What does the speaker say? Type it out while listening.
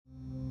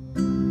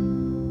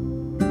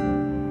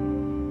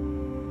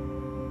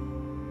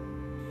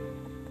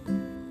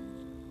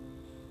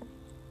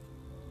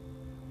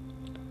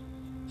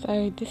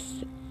So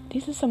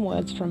these are some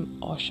words from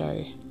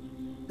Osho.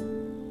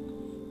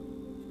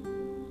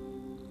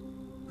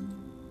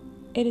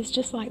 It is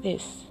just like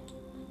this.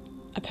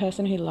 A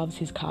person who loves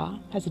his car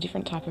has a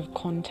different type of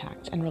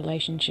contact and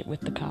relationship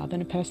with the car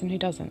than a person who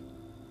doesn't.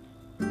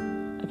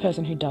 A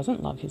person who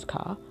doesn't love his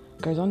car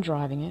goes on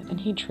driving it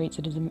and he treats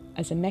it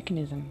as a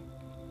mechanism.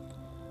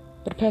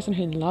 But a person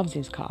who loves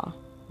his car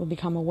will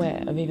become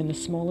aware of even the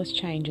smallest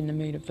change in the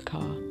mood of the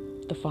car,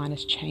 the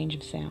finest change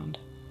of sound.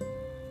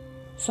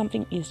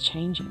 Something is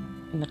changing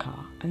in the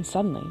car, and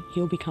suddenly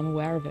he'll become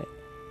aware of it.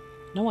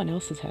 No one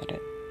else has heard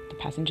it. The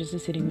passengers are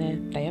sitting there,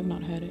 they have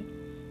not heard it.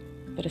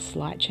 But a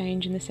slight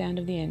change in the sound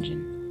of the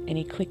engine,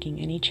 any clicking,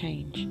 any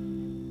change,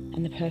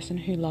 and the person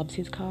who loves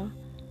his car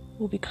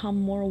will become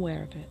more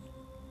aware of it.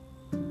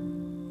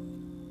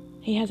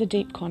 He has a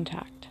deep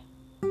contact.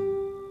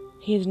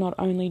 He is not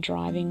only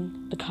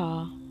driving the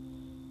car,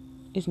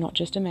 is not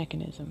just a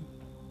mechanism.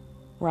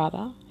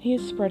 Rather, he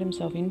has spread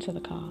himself into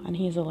the car and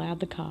he has allowed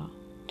the car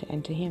to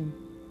enter him.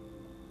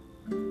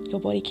 Your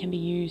body can be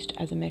used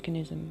as a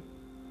mechanism.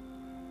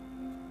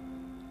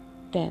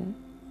 Then,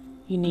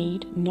 you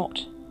need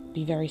not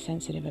be very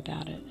sensitive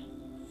about it.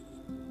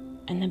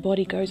 And the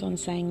body goes on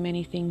saying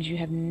many things you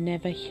have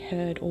never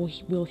heard or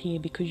will hear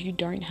because you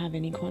don't have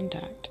any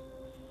contact.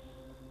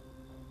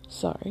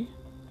 So,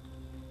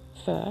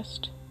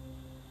 first,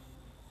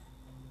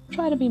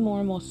 try to be more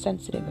and more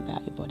sensitive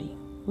about your body.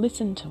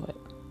 Listen to it.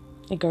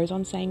 It goes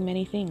on saying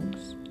many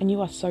things, and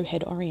you are so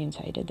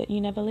head-orientated that you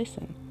never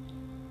listen.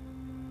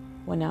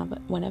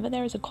 Whenever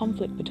there is a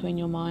conflict between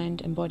your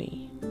mind and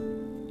body,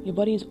 your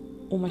body is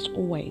almost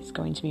always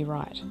going to be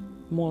right,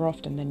 more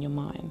often than your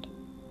mind,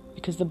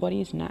 because the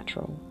body is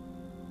natural.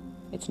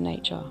 It's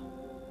nature.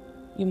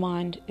 Your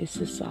mind is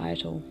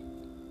societal.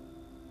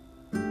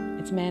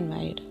 It's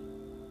man-made.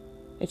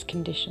 It's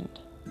conditioned.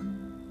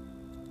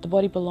 The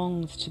body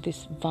belongs to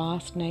this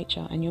vast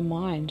nature, and your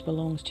mind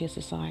belongs to your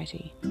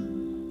society,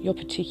 your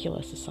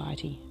particular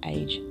society,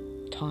 age,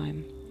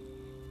 time.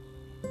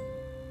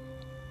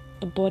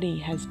 The body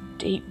has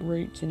deep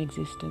roots in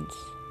existence.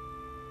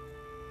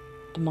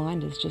 The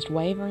mind is just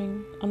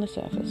wavering on the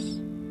surface.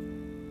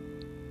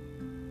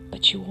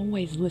 But you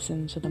always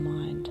listen to the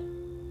mind.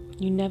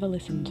 You never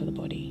listen to the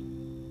body.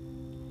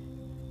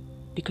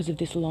 Because of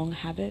this long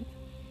habit,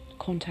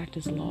 contact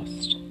is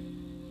lost.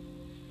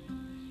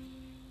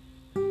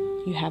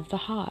 You have the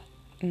heart,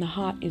 and the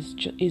heart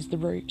is the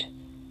root.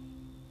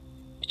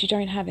 But you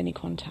don't have any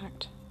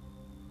contact.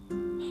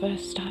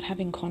 First, start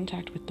having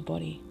contact with the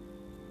body.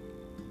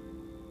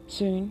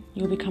 Soon,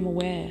 you'll become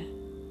aware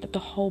that the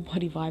whole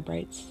body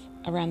vibrates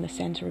around the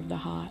center of the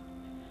heart,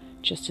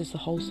 just as the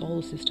whole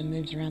solar system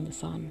moves around the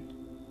sun.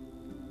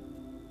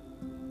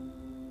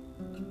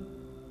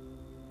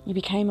 You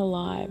became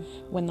alive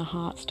when the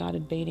heart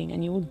started beating,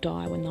 and you will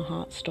die when the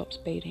heart stops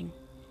beating.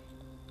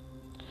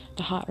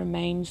 The heart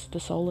remains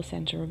the solar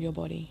center of your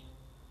body.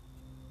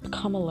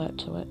 Become alert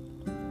to it.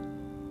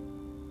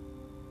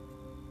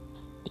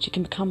 But you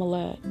can become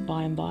alert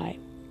by and by,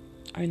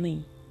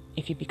 only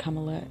if you become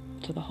alert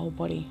to the whole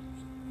body.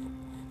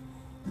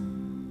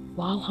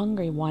 While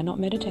hungry, why not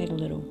meditate a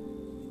little?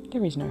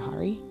 There is no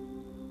hurry.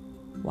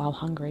 While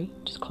hungry,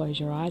 just close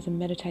your eyes and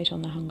meditate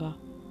on the hunger,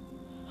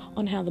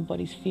 on how the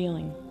body's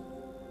feeling.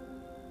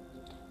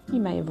 You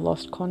may have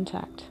lost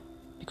contact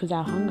because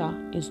our hunger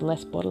is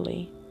less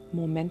bodily,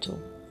 more mental.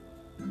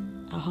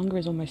 Our hunger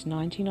is almost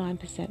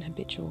 99%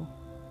 habitual.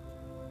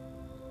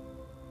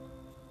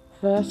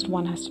 First,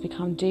 one has to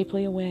become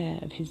deeply aware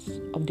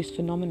of this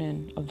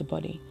phenomenon of the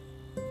body.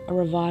 A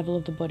revival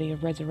of the body,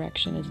 of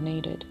resurrection is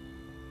needed.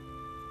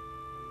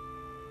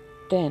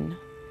 Then,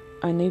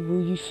 only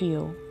will you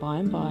feel, by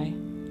and by,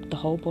 the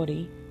whole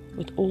body,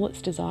 with all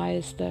its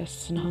desires,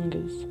 thirsts and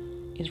hungers,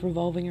 is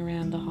revolving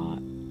around the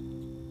heart.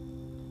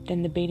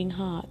 Then the beating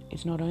heart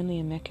is not only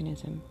a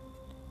mechanism,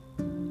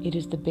 it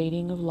is the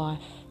beating of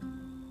life.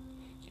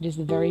 It is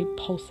the very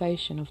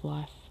pulsation of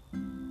life.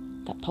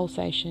 That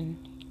pulsation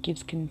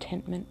gives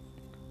contentment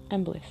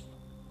and bliss.